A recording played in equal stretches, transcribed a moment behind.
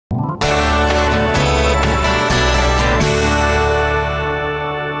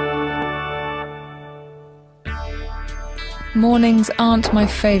Mornings aren't my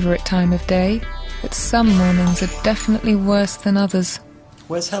favourite time of day, but some mornings are definitely worse than others.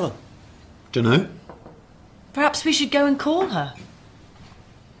 Where's Helen? Dunno. Perhaps we should go and call her.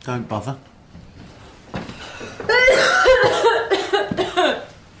 Don't bother.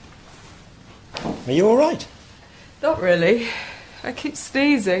 Are you all right? Not really. I keep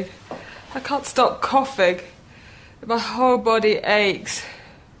sneezing. I can't stop coughing. My whole body aches.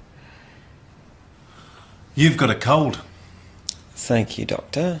 You've got a cold. Thank you,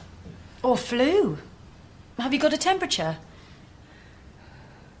 Doctor. Or flu. Have you got a temperature?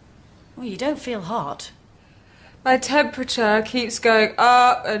 Well, you don't feel hot. My temperature keeps going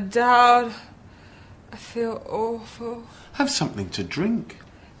up and down. I feel awful. Have something to drink.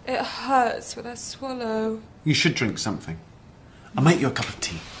 It hurts when I swallow. You should drink something. I'll make you a cup of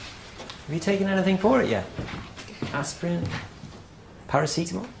tea. Have you taken anything for it yet? Aspirin?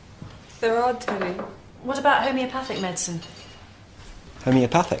 Paracetamol? There aren't any. What about homeopathic medicine?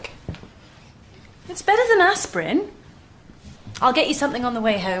 Homeopathic? It's better than aspirin. I'll get you something on the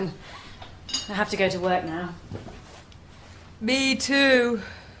way home. I have to go to work now. Me too.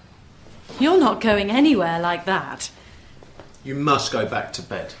 You're not going anywhere like that. You must go back to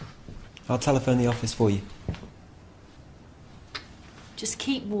bed. I'll telephone the office for you. Just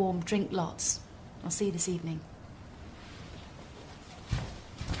keep warm, drink lots. I'll see you this evening.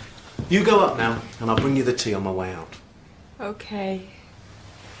 You go up now, and I'll bring you the tea on my way out. Okay.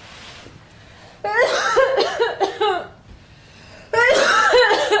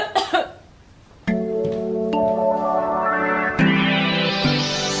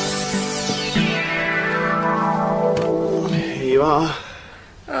 Here you are.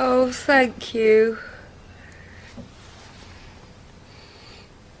 Oh, thank you.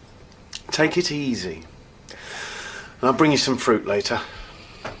 Take it easy. And I'll bring you some fruit later.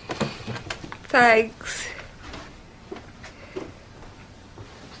 Thanks.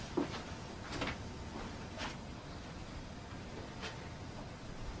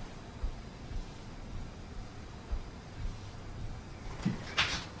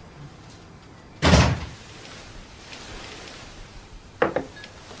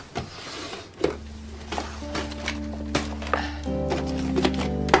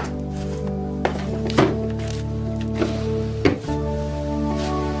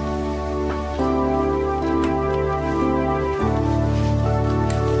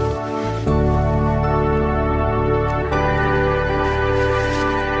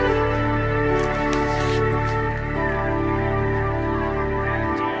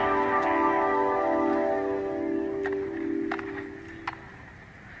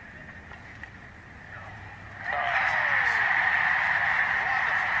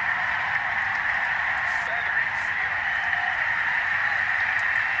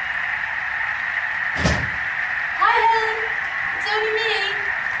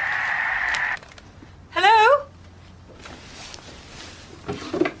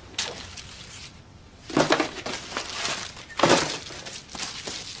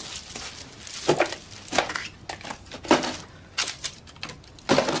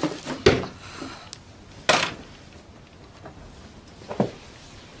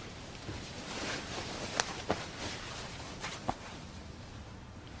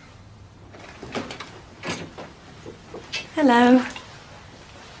 Hello.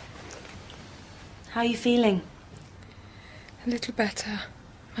 How are you feeling? A little better.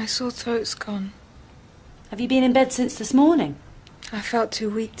 My sore throat's gone. Have you been in bed since this morning? I felt too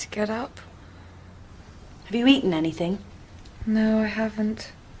weak to get up. Have you eaten anything? No, I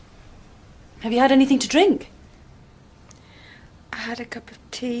haven't. Have you had anything to drink? I had a cup of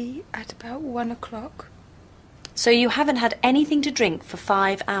tea at about 1 o'clock. So you haven't had anything to drink for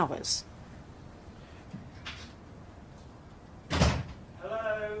 5 hours?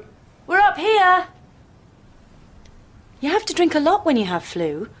 Hello? We're up here! You have to drink a lot when you have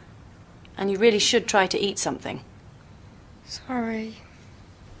flu. And you really should try to eat something. Sorry.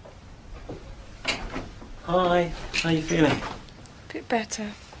 Hi, how are you feeling? A bit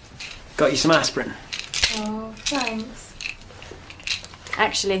better. Got you some aspirin. Oh, thanks.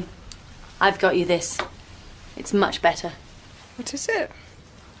 Actually, I've got you this. It's much better. What is it?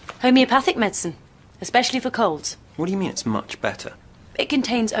 Homeopathic medicine, especially for colds. What do you mean it's much better? It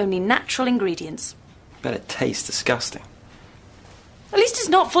contains only natural ingredients. Bet it tastes disgusting. At least it's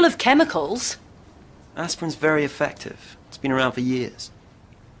not full of chemicals. Aspirin's very effective. It's been around for years.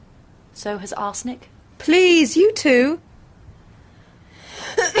 So has arsenic. Please, you two.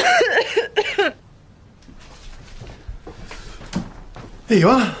 Here you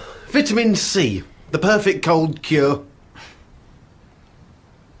are. Vitamin C. The perfect cold cure.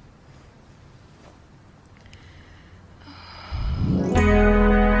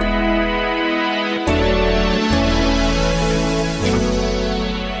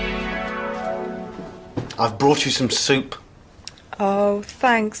 I've brought you some soup. Oh,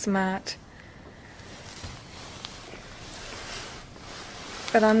 thanks, Matt.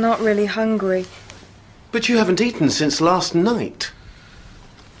 But I'm not really hungry. But you haven't eaten since last night.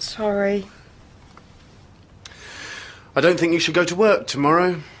 Sorry. I don't think you should go to work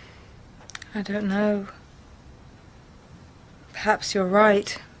tomorrow. I don't know. Perhaps you're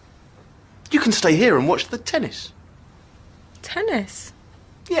right. You can stay here and watch the tennis. Tennis?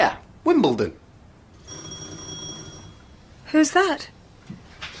 Yeah, Wimbledon. Who's that?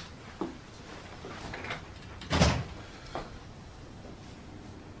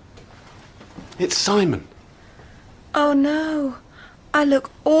 It's Simon. Oh, no. I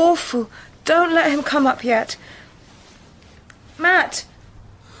look awful. Don't let him come up yet. Matt!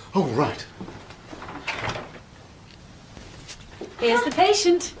 Oh, right. Here's the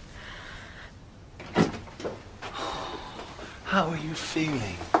patient. How are you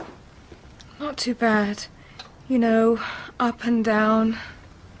feeling? Not too bad. You know, up and down.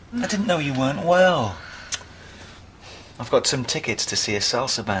 I didn't know you weren't well. I've got some tickets to see a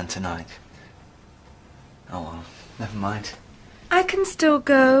salsa band tonight. Oh, well, never mind. I can still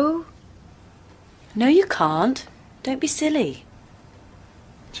go. No, you can't. Don't be silly.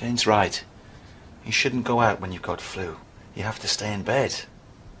 Jane's right. You shouldn't go out when you've got flu. You have to stay in bed.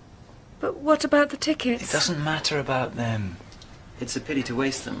 But what about the tickets? It doesn't matter about them. It's a pity to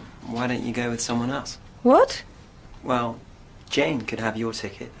waste them. Why don't you go with someone else? What? Well, Jane could have your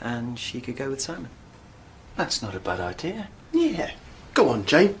ticket and she could go with Simon. That's not a bad idea. Yeah. Go on,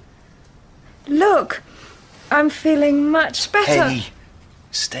 Jane. Look, I'm feeling much better. Hey,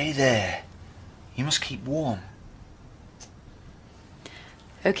 stay there. You must keep warm.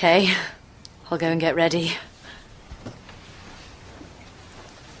 Okay, I'll go and get ready.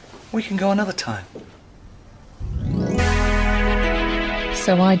 We can go another time.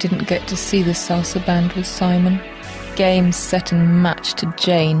 So I didn't get to see the salsa band with Simon. Game, set and match to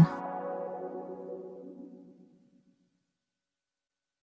Jane.